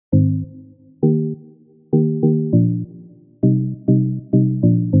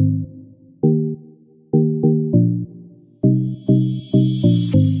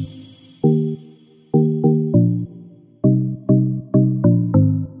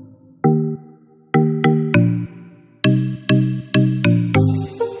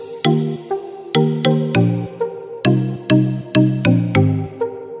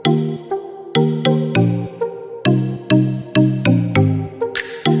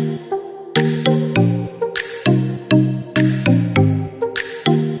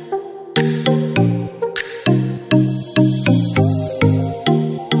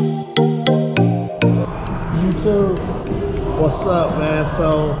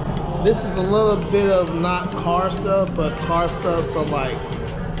This is a little bit of not car stuff, but car stuff. So like,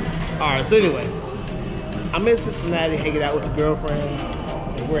 all right. So anyway, I'm in Cincinnati hanging out with the girlfriend.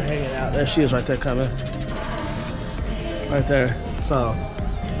 And we're hanging out. There she is, right there, coming. Right there. So,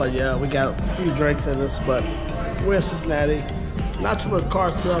 but yeah, we got a few drinks in us, but we're in Cincinnati. Not too much car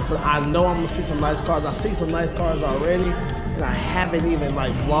stuff, but I know I'm gonna see some nice cars. I've seen some nice cars already, and I haven't even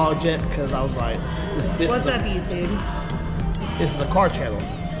like vlogged yet because I was like, this What's up, YouTube? This is the car channel.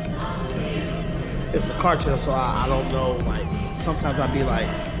 It's a car channel, so I don't know. Like sometimes I'd be like,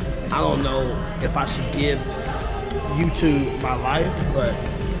 I don't know if I should give YouTube my life, but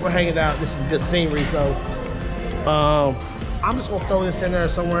we're hanging out. This is good scenery, so I'm just gonna throw this in there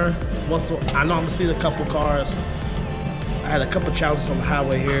somewhere. I know I'm gonna see a couple cars. I had a couple challenges on the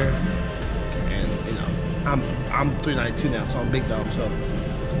highway here, and you know, I'm 392 now, so I'm big dog. So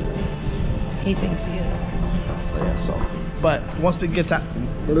He thinks he is. yeah, so. But once we get to,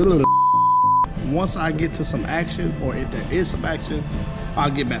 once I get to some action, or if there is some action,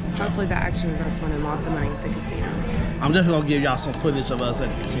 I'll get back. Hopefully the action is us winning lots of money at the casino. I'm definitely gonna give y'all some footage of us at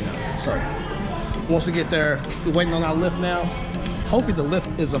the casino. So once we get there, we're waiting on our lift now. Hopefully the lift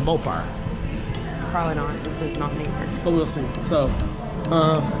is a Mopar. Probably not. This is not neither. But we'll see. So,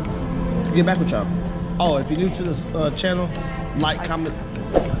 get back with y'all. Oh, if you're new to this channel, like, comment,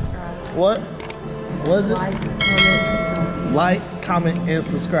 subscribe. What is it? Like, comment, Like, comment, and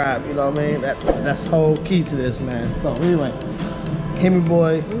subscribe. You know what I mean? That's the whole key to this, man. So anyway, Hemi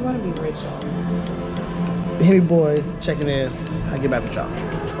Boy. we want to be rich, y'all. Hemi Boy checking in. I'll get back with y'all.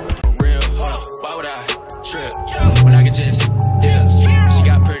 Real, why would I trip when I could just dip? She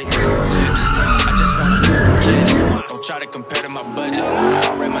got pretty lips. I just wanna kiss. Don't try to compare to my budget.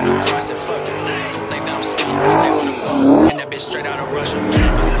 I ran my new car, I said fuck it. Don't think that I'm steep. Stay on the boat. And that bitch straight out of Russia.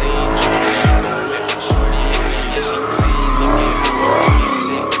 Can't believe. Shorty and me, yeah, she clean. Look at her, really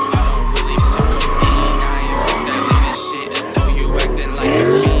sick. I don't really sip codeine. I ain't with that latest shit. Know you acting like a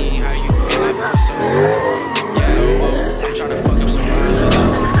fiend. How you feeling for some? Yeah, I'm trying to fuck up some mileage.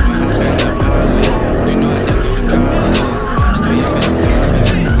 You know I didn't go to college. I'm still young and I'm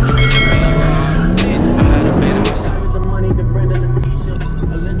I had a bit of myself. The money to Brenda Leticia,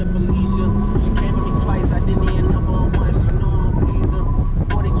 Alinda Felicia. She came for me twice, I didn't even know her once. She know I'm a pleaser.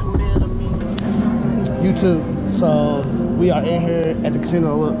 42 millimeters. YouTube. So we are in here at the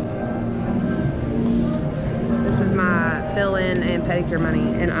casino. Look. This is my fill-in and pedicure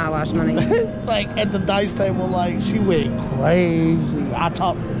money and eyelash money. Like at the dice table, like she went crazy.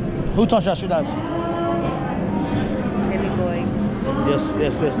 Who taught y'all she dice? Baby boy. Yes.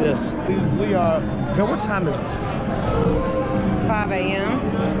 We are, girl, what time is it? 5 a.m.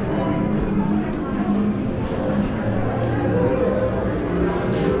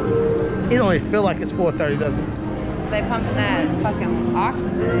 It don't even feel like it's 4:30, does it? They pumping that fucking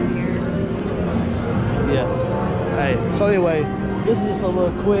oxygen in here. Yeah. Hey, so anyway, this is just a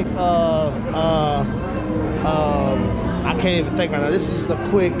little quick, I can't even think right now. This is just a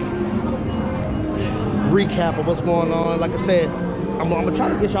quick recap of what's going on. Like I said, I'm gonna try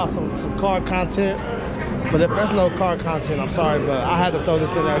to get y'all some car content. But if there's no car content, I'm sorry, but I had to throw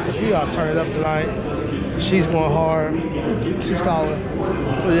this in there because we are turning up tonight. She's going hard. She's calling.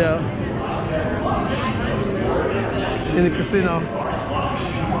 But yeah. In the casino.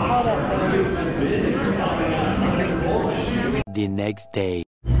 The next day.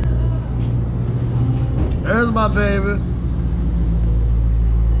 There's my baby.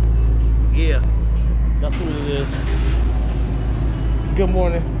 Yeah, that's what it is. Good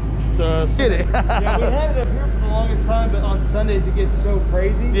morning to us. Get it. Yeah, we had it up here for the longest time, but on Sundays it gets so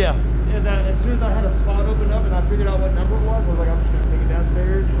crazy. Yeah. And as soon as I had a spot open up and I figured out what number it was, I was like, I'm just gonna take it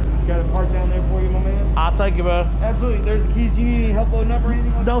downstairs. Got a park down there for you, my man. I'll take you, man. Absolutely. There's the keys. You need any help loading up or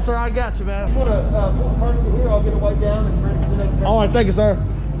anything? No, sir, I got you, man. If you wanna put the park in here, I'll get it wiped down and ready for the next. All right, thank you, sir.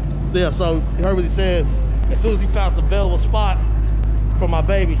 So yeah, so you heard what he said. As soon as he found the available spot for my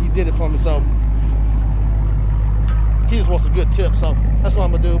baby, he did it for me. So he just wants a good tip. So that's what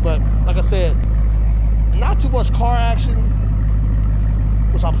I'm gonna do. But like I said, not too much car action,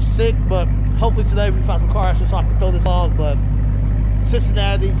 which I'm sick. But hopefully today we find some car action so I can throw this on. But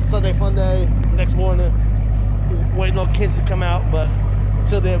Cincinnati, Sunday fun day. Next morning, waiting on kids to come out. But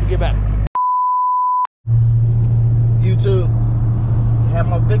until then, we get back. YouTube. Have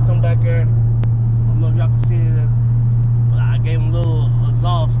my victim back there. I don't know if y'all can see it, but I gave him a little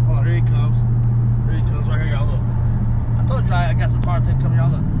exhaust. Hold on, here he comes. Here he comes right here, y'all. Look. I told you I got some car tape coming, y'all.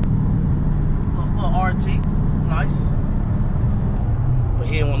 Look. Little RT. Nice. But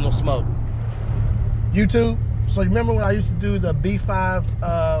he didn't want no smoke. YouTube. So you remember when I used to do the B5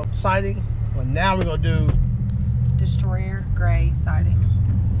 siding? Well, now we're going to do Destroyer gray siding.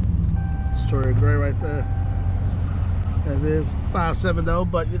 Story Gray right there. That is 5.7 though,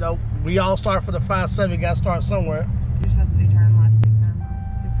 but you know, we all start for the 5.7. You gotta start somewhere. You're supposed to be turning left 600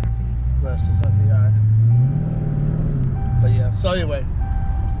 feet. Left 600 feet, alright. But yeah, so anyway,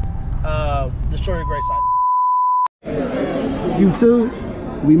 the Story Gray side. YouTube,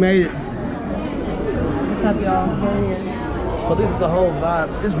 we made it. What's up, y'all? We're here. So this is the whole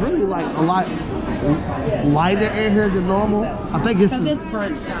vibe. It's really like a lot lighter in here than normal. I think it's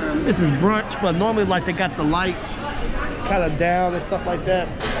brunch time. This is brunch, but normally like they got the lights kind of down and stuff like that.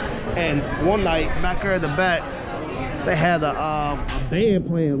 And one night back there in the back, they had a band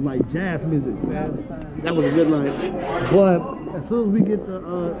playing like jazz music. That was a good night. But as soon as we get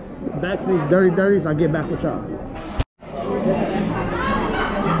back to these dirty dirties, I'll get back with y'all.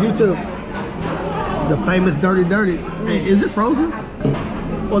 YouTube. The famous dirty dirty. Hey, is it frozen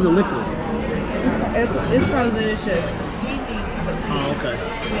or is it liquid? It's frozen. It's just. Oh, okay.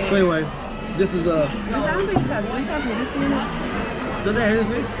 So anyway, this is I don't think it says this has Hennessy in it. Does that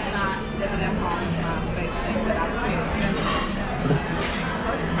Hennessy?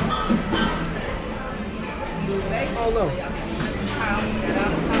 Oh no.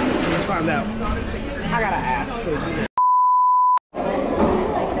 Let's find out. I gotta ask.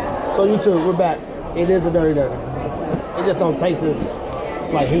 So YouTube, we're back. It is a dirty dirty. It just don't taste as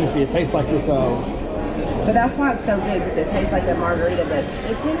like Hennessy. It tastes like this. But that's why it's so good, because it tastes like a margarita, but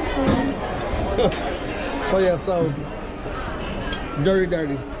it's Hennessy. So yeah, so dirty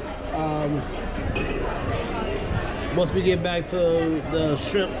dirty. Once we get back to the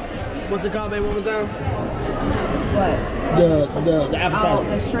shrimp, what's it called, baby? One more time. What? The appetizer. Oh,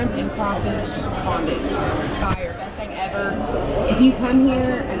 the shrimp and crawfish fondue. Fire, best thing ever. If you come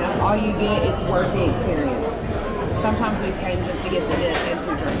here and that's all you get, it's worth the experience. Sometimes we came just to get the dip and 2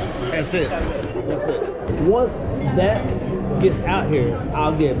 drinks. That's it. So good. That's it. Once that gets out here,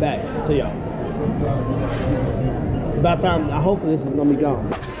 I'll get back to y'all. By the time, I hope this is gonna be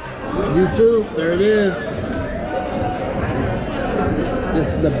gone. YouTube, there it is.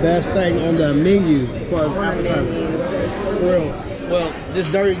 This is the best thing on the menu for an appetizer. Well, this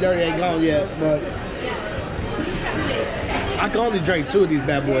dirty dirty ain't gone yet, but I can only drink 2 of these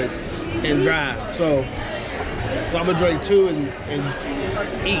bad boys and drive. So I'm gonna drink 2 and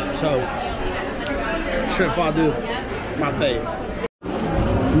eat. So shrimp fondue, my fave.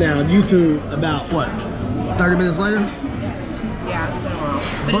 Now YouTube, about what? 30 minutes later? Yeah, it's been a while.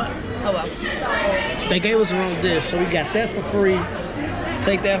 But Oh well. they gave us the wrong dish, so we got that for free.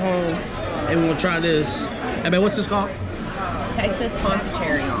 Take that home, and we're gonna try this. I mean, what's this called? Texas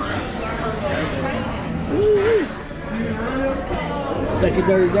Ponticherry on. Second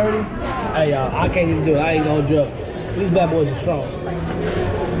dirty dirty. Hey y'all, I can't even do it. I ain't gonna joke. These bad boys are strong.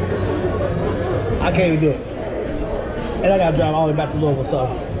 I can't even do it. And I gotta drive all the way back to Louisville. So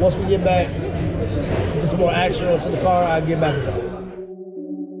once we get back to some more action or to the car, I'll get back with y'all.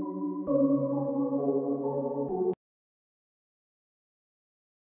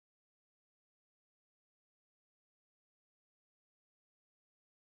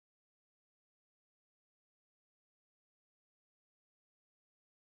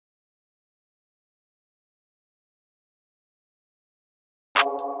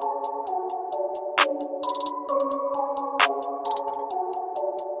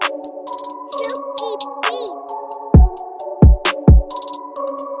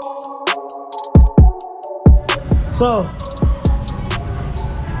 So,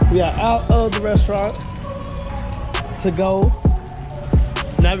 we are out of the restaurant to go.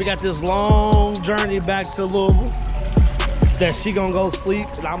 Now we got this long journey back to Louisville that she gonna go sleep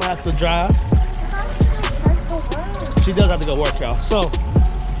and I'm gonna have to drive. She does have to go work, y'all. So,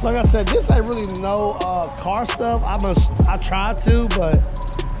 like I said, this ain't really no car stuff. I tried to, but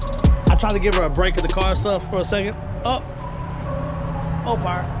I tried to give her a break of the car stuff for a second. Oh,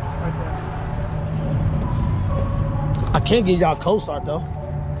 fire. Right there. I can't get y'all co-start though. Ooh,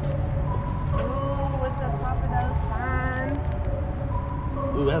 with the top of those sign.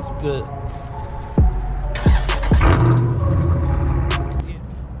 Ooh, that's good.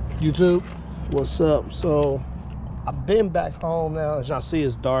 YouTube, what's up? So, I've been back home now. As y'all see,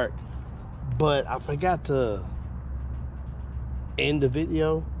 it's dark. But I forgot to end the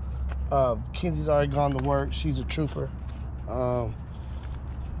video. Kenzie's already gone to work. She's a trooper.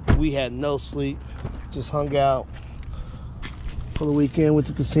 We had no sleep. Just hung out for the weekend, went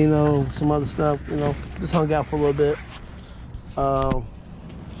to the casino, some other stuff, you know, just hung out for a little bit.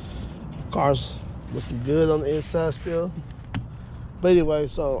 Car's looking good on the inside still. But anyway,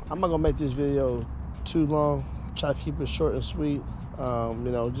 so I'm not gonna make this video too long. Try to keep it short and sweet. You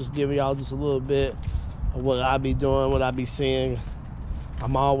know, just giving y'all just a little bit of what I be doing, what I be seeing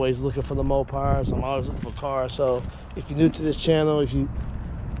I'm always looking for the Mopars. I'm always looking for cars. So if you're new to this channel, even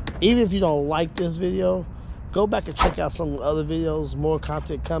if you don't like this video, go back and check out some other videos. More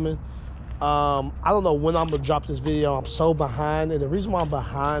content coming. I don't know when I'm gonna drop this video. I'm so behind, and the reason why I'm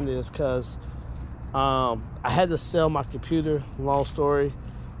behind is because I had to sell my computer. Long story.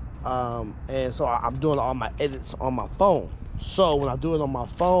 And so I'm doing all my edits on my phone. So when I do it on my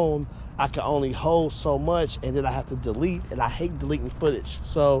phone, I can only hold so much, and then I have to delete, and I hate deleting footage.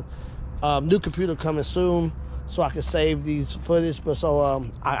 So new computer coming soon, so I can save these footage. But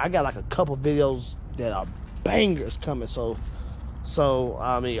so I got like a couple videos that are bangers coming. So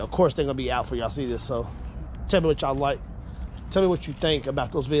I mean, of course they're gonna be out for y'all see this. So tell me what y'all like. Tell me what you think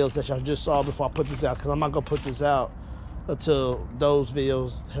about those videos that y'all just saw before I put this out, because I'm not gonna put this out until those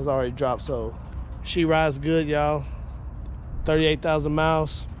videos has already dropped. So she rides good, y'all. 38,000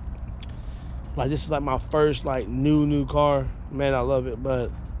 miles. Like, this is like my first like new car. Man, I love it.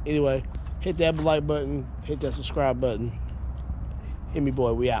 But anyway, hit that like button, hit that subscribe button. Hit me,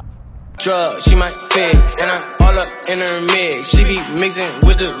 boy. We out. Drug, she might fix, and I'm all up in her mix. She be mixing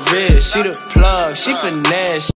with the wrist. She the plug, she finesse.